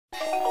And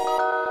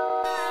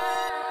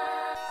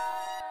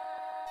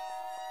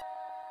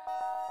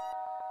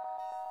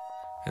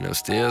I'm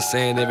still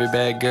saying every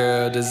bad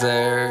girl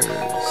deserves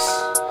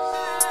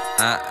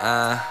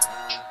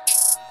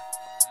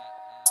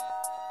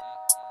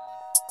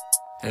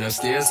And I'm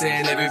still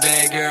saying every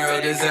bad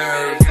girl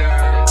deserves.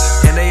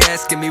 And they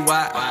asking me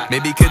why.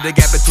 Maybe cause the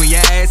gap between your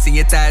ass and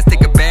your thighs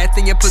take a bath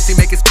and your pussy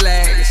make a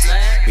splash.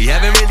 We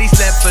haven't really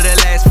slept for the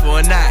last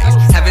 4 nights.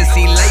 Haven't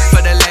seen light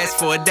for the last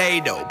 4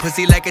 days though.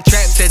 Pussy like a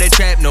trap, said a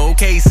trap, no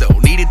queso.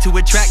 Needed to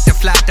attract to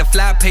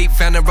fly pape.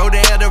 Found a road to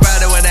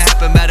Eldorado when it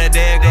happened about a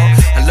day ago.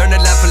 I learned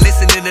a lot from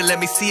listening to let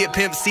me see it.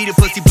 Pimp see the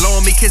pussy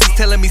blowing me kisses,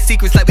 telling me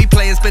secrets like we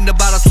playing spin the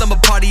bottle. Summer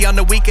party on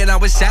the weekend, I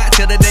was shy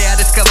till the day I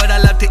discovered I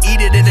love to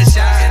eat it in the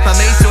shot. My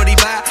main shorty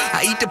by,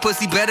 I eat the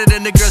pussy better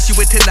than the girl she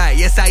with tonight.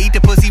 Yes, I eat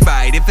the pussy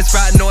right, if it's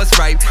rotten or it's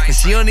ripe. And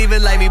she don't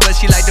even like me, but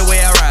she like the way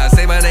I rhyme.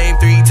 Say my name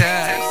 3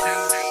 times.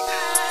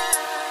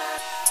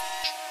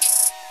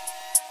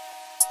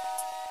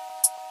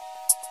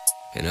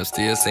 And I'm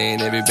still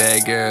saying every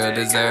bad girl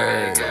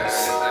deserves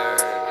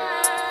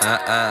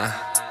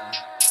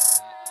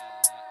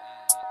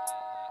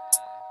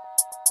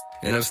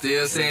And I'm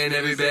still saying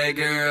every bad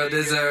girl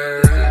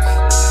deserves.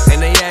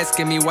 And they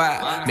asking me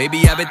why.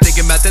 Maybe I've been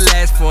thinking about the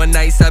last 4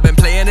 nights. I've been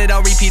playing it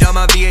on repeat on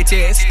my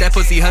VHS. That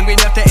pussy hungry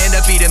enough to end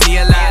up eating me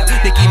alive.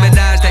 Nicki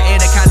Minaj, the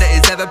anaconda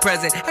is ever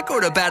present. I go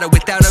to battle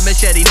without a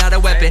machete, not a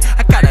weapon.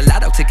 I got a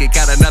lotto ticket,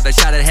 got another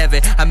shot at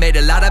heaven. I made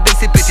a lot of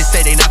basic bitches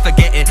say they not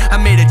forgetting. I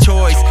made a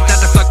choice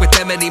not to fuck with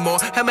them anymore.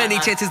 How many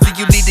chances do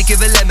you need to give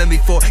a lemon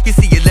before? You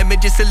see a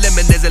lemon, just a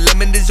lemon, there's a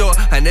lemon du jour.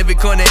 On every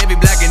corner, every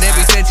block, and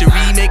every century,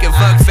 making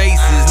fuck faces.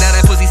 Now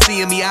that pussy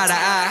seeing me eye to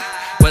eye.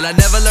 Well, I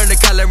never learned the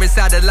color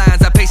inside the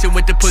lines. I'm patient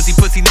with the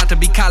pussy not to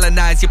be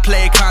colonized. You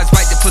play cards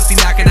right, the pussy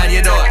knocking on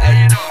your door.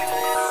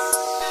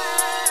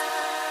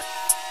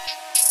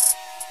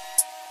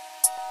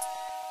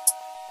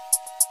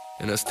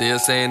 And I'm still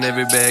saying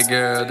every bad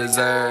girl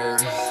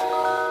deserves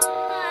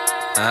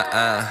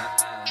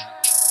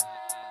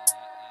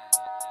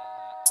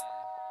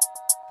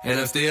And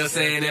I'm still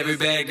saying every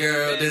bad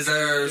girl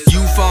deserves.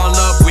 You fall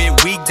up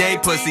with weekday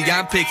pussy,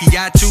 I'm picky,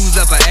 I choose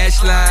up a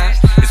Ashline.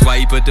 That's why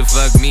you put the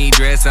fuck me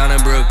dress on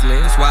in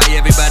Brooklyn. That's why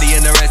everybody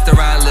in the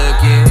restaurant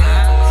looking.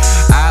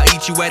 I'll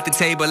eat you at the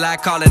table, I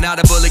call an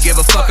audible to give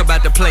a fuck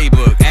about the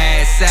playbook.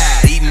 Ass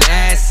out, eating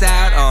ass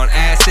out on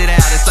acid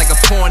out. It's like a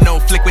porno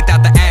flick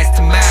without the ass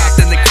to mouth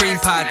and the cream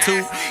pie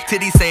too.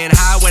 Titties saying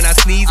hi when I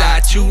sneeze,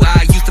 I chew.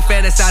 I used to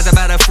fantasize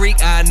about a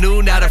freak I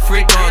knew, not a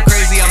freak going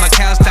crazy on my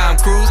couch, Tom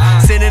Cruise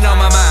sitting on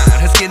my mind.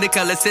 Her skin the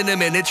color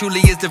cinnamon, it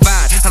truly is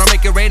divine. I don't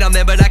make it rain on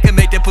them, but I can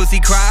make the pussy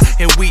cry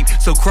and weep.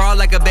 So crawl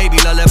like a baby,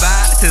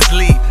 lullaby to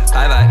sleep.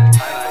 Bye bye.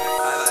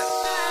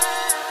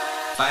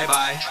 Bye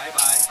bye. Bye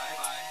bye.